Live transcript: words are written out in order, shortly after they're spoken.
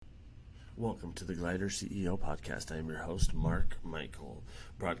Welcome to the Glider CEO podcast. I am your host, Mark Michael,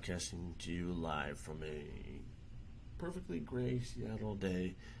 broadcasting to you live from a perfectly gray Seattle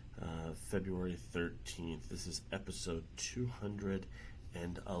day, February 13th. This is episode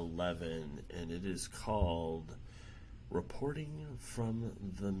 211, and it is called Reporting from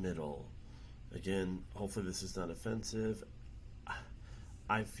the Middle. Again, hopefully this is not offensive.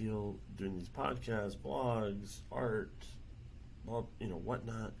 I feel doing these podcasts, blogs, art,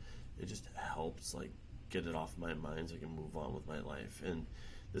 whatnot, it just helps get it off my mind so I can move on with my life. And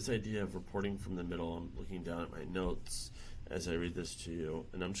this idea of reporting from the middle, I'm looking down at my notes as I read this to you,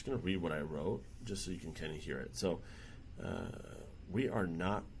 and I'm just going to read what I wrote just so you can kind of hear it. So, we are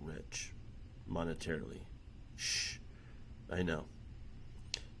not rich monetarily. Shh, I know.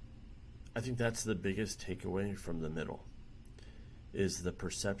 I think that's the biggest takeaway from the middle, is the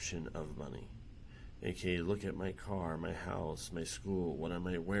perception of money. AKA, look at my car, my house, my school, what am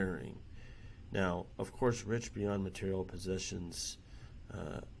I wearing? Now, of course, rich beyond material possessions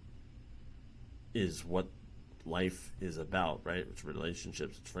is what life is about, right? It's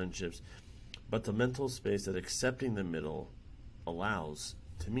relationships, it's friendships. But the mental space that accepting the middle allows,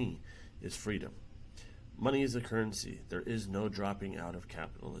 to me, is freedom. Money is a currency. There is no dropping out of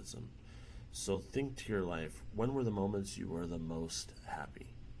capitalism. So think to your life, when were the moments you were the most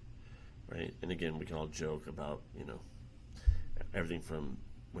happy? Right? And again, we can all joke about, everything from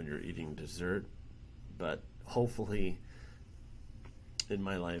when you're eating dessert, but hopefully in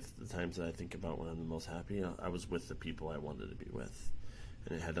my life, the times that I think about when I'm the most happy, I was with the people I wanted to be with,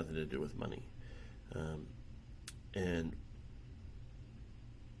 and it had nothing to do with money. And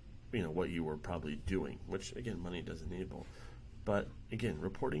what you were probably doing, which again, money does enable. But again,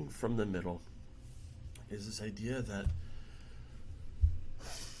 reporting from the middle is this idea that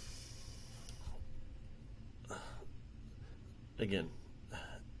again,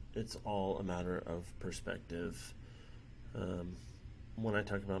 it's all a matter of perspective. When I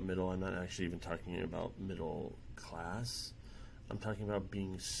talk about middle, I'm not actually even talking about middle class. I'm talking about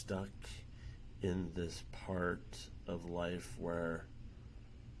being stuck in this part of life where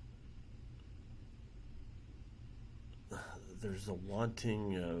there's a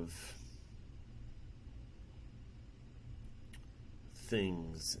wanting of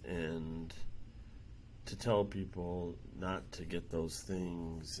things and to tell people not to get those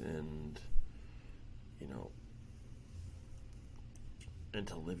things and and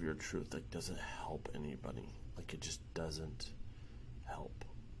to live your truth doesn't help anybody. It just doesn't help.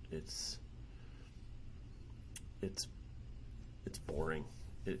 It's boring.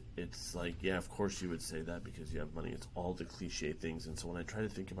 It's of course you would say that because you have money. It's all the cliche things. And so when I try to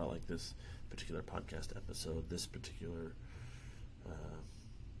think about this particular podcast episode, this particular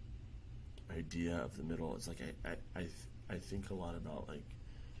idea of the middle, it's I think a lot about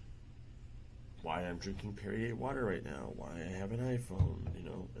why I'm drinking Perrier water right now, why I have an iPhone,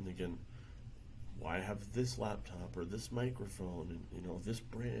 and again, why I have this laptop or this microphone and this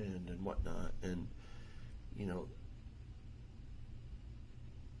brand and whatnot. And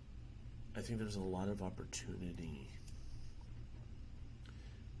I think there's a lot of opportunity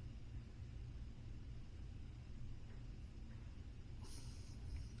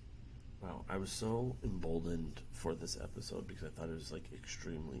Wow, I was so emboldened for this episode because I thought it was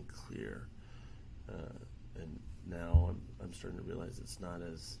extremely clear, and now I'm starting to realize it's not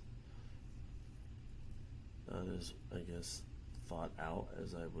as I guess thought out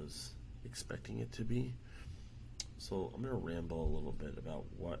as I was expecting it to be. So I'm going to ramble a little bit about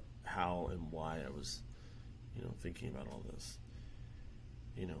how and why I was thinking about all this.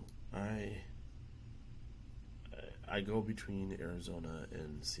 I go between Arizona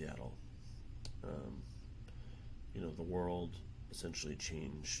and Seattle. The world essentially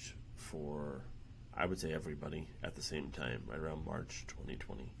changed for, I would say, everybody at the same time, right around March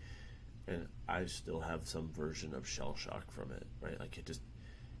 2020. And I still have some version of shell shock from it, right?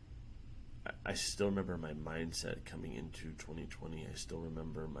 I still remember my mindset coming into 2020. I still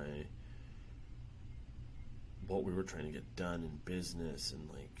remember what we were trying to get done in business and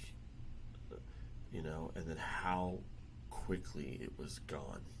and then how quickly it was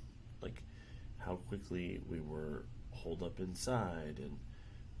gone. How quickly we were holed up inside and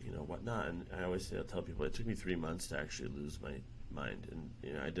whatnot. And I tell people it took me 3 months to actually lose my mind. And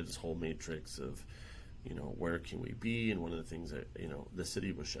I did this whole matrix of where can we be, and one of the things that the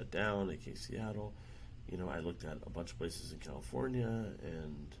city was shut down, aka Seattle. I looked at a bunch of places in California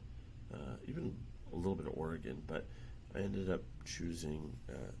and even a little bit of Oregon, but I ended up choosing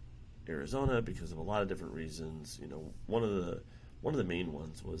Arizona because of a lot of different reasons. One of the main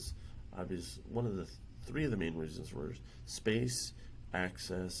ones was obvious. One of the three of the main reasons were space,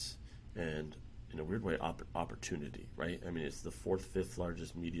 access, and in a weird way, opportunity, right? I mean, it's the fourth, fifth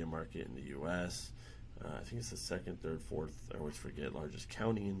largest media market in the U.S. I think it's the second, third, fourth, I always forget, largest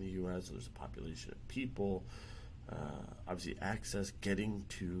county in the U.S. So there's a population of people. Obviously, access, getting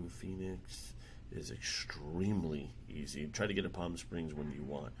to Phoenix is extremely easy. Try to get to Palm Springs when you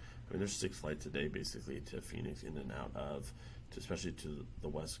want. I mean, there's 6 flights a day basically to Phoenix, in and out of, especially to the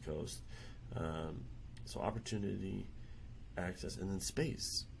West Coast. So opportunity, access, and then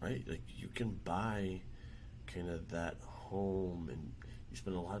space, right? Like you can buy kind of that home, and you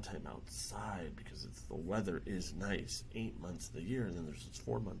spend a lot of time outside because the weather is nice 8 months of the year, and then there's just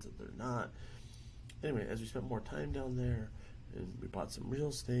 4 months that they're not. Anyway, as we spent more time down there, and we bought some real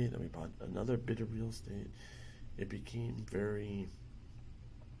estate, and we bought another bit of real estate, it became very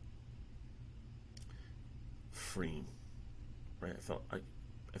freeing, right?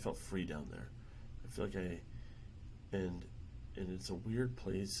 I felt free down there. I feel like and it's a weird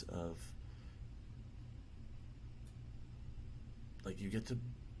place of, like, you get to,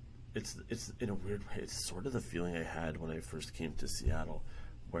 it's in a weird way, it's sort of the feeling I had when I first came to Seattle,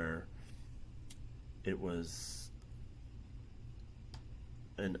 where it was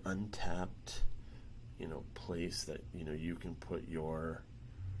an untapped, place that, you can put your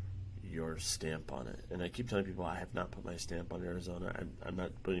stamp on it. And I keep telling people I have not put my stamp on Arizona. I'm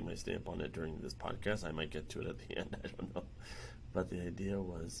not putting my stamp on it during this podcast. I might get to it at the end. I don't know. But the idea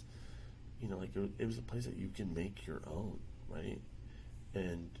was, it was a place that you can make your own, right?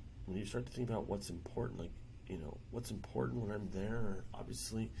 And when you start to think about what's important, what's important when I'm there,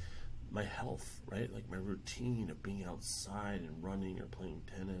 obviously my health, right? Like my routine of being outside and running or playing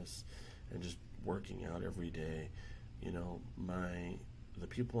tennis and just working out every day, the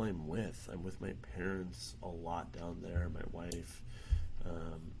people I'm with my parents a lot down there, my wife.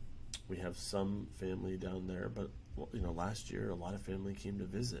 We have some family down there, but last year a lot of family came to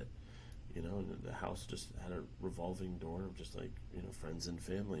visit, and the house just had a revolving door of just like, friends and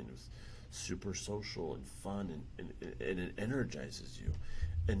family, and it was super social and fun, and it energizes you.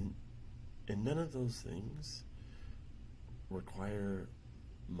 And none of those things require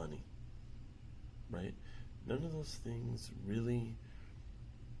money, right? None of those things really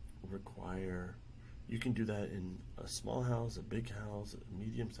require, you can do that in a small house, a big house, a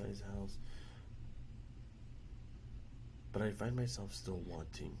medium-sized house. But I find myself still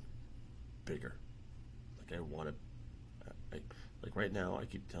wanting bigger. Like I want to, like right now, I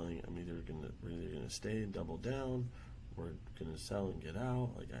keep telling, we're either gonna stay and double down, we're gonna sell and get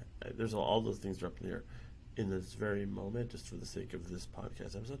out. Like there's all those things are up in the air. In this very moment, just for the sake of this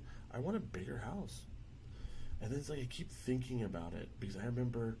podcast episode, I want a bigger house. And then it's like I keep thinking about it because I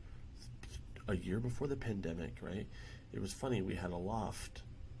remember a year before the pandemic, right? It was funny. We had a loft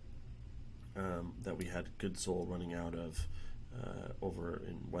that we had Good Soul running out of over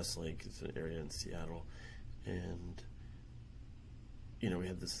in Westlake. It's an area in Seattle, and we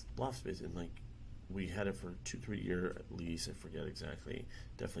had this loft space, and like we had it for 2-3 year lease. I forget exactly.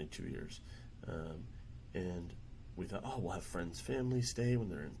 Definitely 2 years. And we thought, oh, we'll have friends, family stay when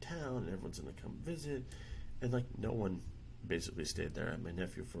they're in town, and everyone's gonna come visit. And like no one basically stayed there. I had my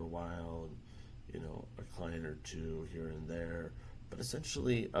nephew for a while, and a client or two here and there. But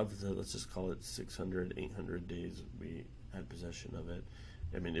essentially, of the, let's just call it 600, 800 days we had possession of it,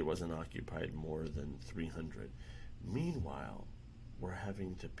 it wasn't occupied more than 300. Meanwhile, we're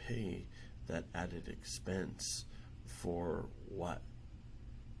having to pay that added expense for what?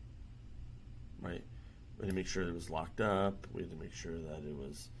 Right? We had to make sure it was locked up. We had to make sure that it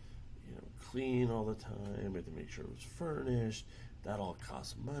was, clean all the time. We had to make sure it was furnished. That all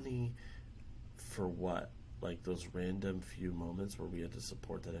cost money. For what? Like those random few moments where we had to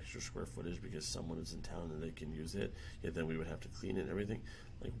support that extra square footage because someone is in town and they can use it, yet then we would have to clean it and everything.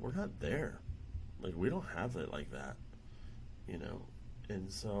 Like, we're not there. Like, we don't have it like that,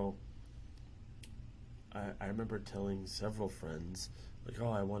 And so I remember telling several friends, like,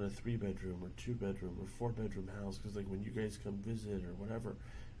 oh, I want a 3-bedroom or 2-bedroom or 4-bedroom house because, like, when you guys come visit or whatever.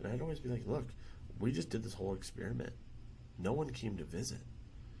 And I'd always be like, look, we just did this whole experiment. No one came to visit,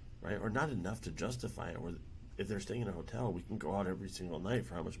 right? Or not enough to justify it. Or if they're staying in a hotel, we can go out every single night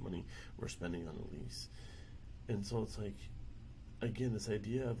for how much money we're spending on a lease. And so it's like, again, this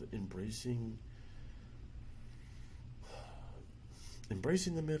idea of embracing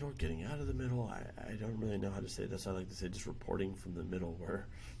the middle, getting out of the middle. I don't really know how to say this. I like to say just reporting from the middle, where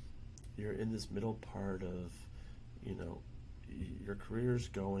you're in this middle part of, your career's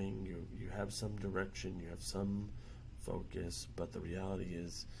going, you have some direction, you have some focus, but the reality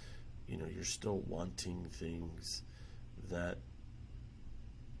is, you're still wanting things that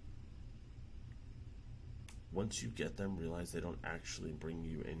once you get them, realize they don't actually bring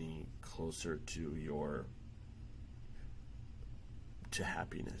you any closer to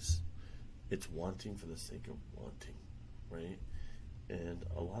happiness. It's wanting for the sake of wanting, right? And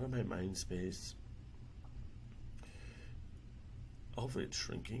a lot of my mind space, hopefully it's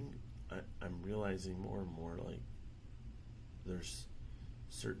shrinking. I'm realizing more and more, like, there's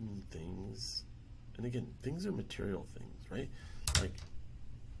certain things, and again, things are material things, right? Like,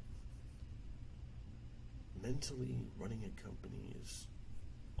 mentally running a company is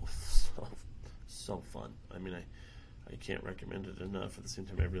so fun. I mean, I can't recommend it enough. At the same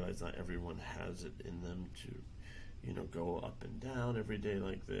time, I realize not everyone has it in them to, go up and down every day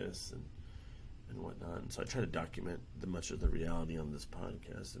like this and whatnot. And so I try to document much of the reality on this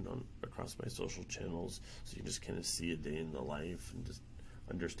podcast and across my social channels, so you can just kind of see a day in the life and just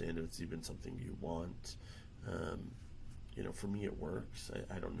understand if it's even something you want. For me, it works.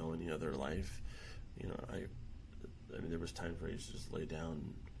 I don't know any other life. I mean, there was times where I used to just lay down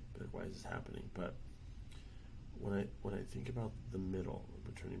and be like, why is this happening? But when I think about the middle,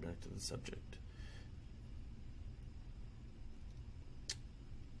 returning back to the subject,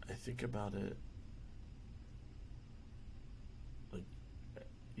 I think about it like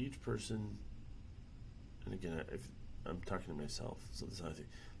each person, and again, if I'm talking to myself, so this is how I think,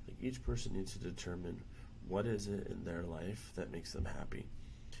 like each person needs to determine what is it in their life that makes them happy.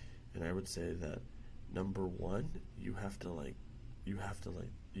 And I would say that number one, you have to love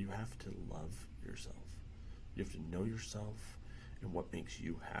yourself. You have to know yourself and what makes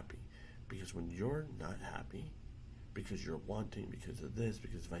you happy. Because when you're not happy, because you're wanting, because of this,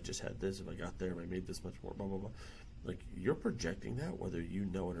 because if I just had this, if I got there, if I made this much more, blah, blah, blah, like you're projecting that whether you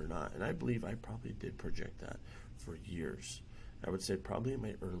know it or not. And I believe I probably did project that for years. I would say probably in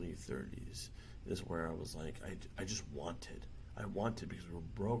my early 30s is where I was like, I just wanted. I wanted because we were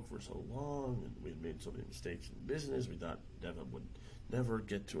broke for so long and we had made so many mistakes in business. We thought Devin would never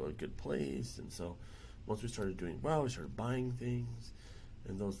get to a good place. And so once we started doing well, we started buying things,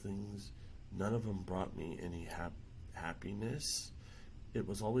 and those things, none of them brought me any happiness. It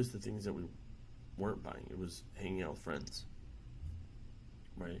was always the things that we weren't buying. It was hanging out with friends,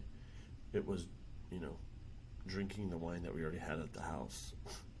 right? It was, drinking the wine that we already had at the house.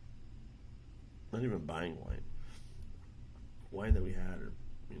 Not even buying wine that we had, or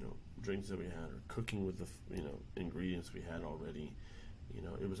drinks that we had, or cooking with the ingredients we had already.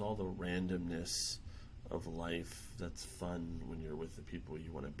 It was all the randomness of life that's fun when you're with the people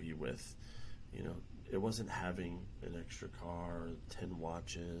you want to be with. It wasn't having an extra car, 10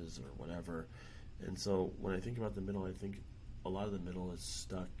 watches, or whatever. And so when I think about the middle, I think a lot of the middle is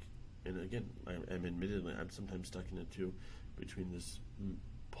stuck. And again, I'm sometimes stuck in it too, between this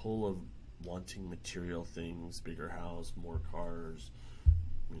pull of wanting material things, bigger house, more cars,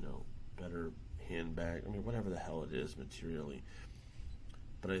 better handbag, whatever the hell it is materially.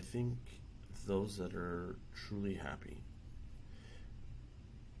 But I think those that are truly happy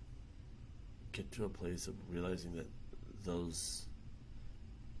get to a place of realizing that those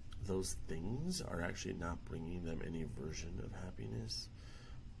things are actually not bringing them any version of happiness,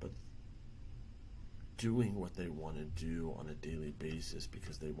 but doing what they want to do on a daily basis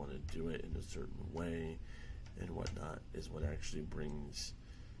because they want to do it in a certain way and whatnot is what actually brings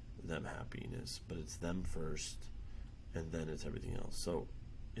them happiness. But it's them first, and then it's everything else. So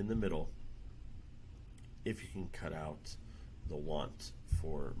in the middle, if you can cut out the want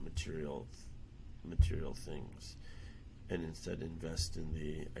for material things and instead invest in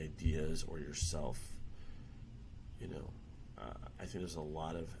the ideas or yourself, I think there's a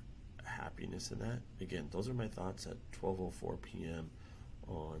lot of happiness in that. Again, those are my thoughts at 12:04 p.m.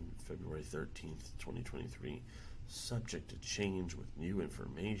 on February 13th, 2023. Subject to change with new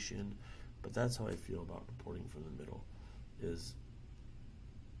information, but that's how I feel about reporting from the middle. Is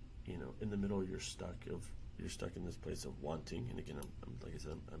in the middle you're stuck in this place of wanting, and again, I'm like I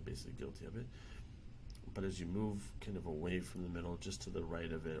said, I'm basically guilty of it. But as you move kind of away from the middle, just to the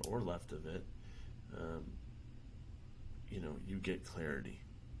right of it or left of it, you get clarity.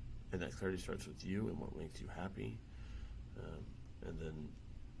 And that clarity starts with you and what makes you happy. And then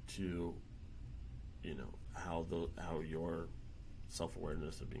to, how your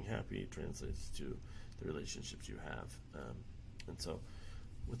self-awareness of being happy translates to the relationships you have. And so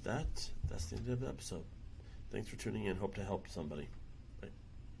with that, that's the end of the episode. Thanks for tuning in. Hope to help somebody.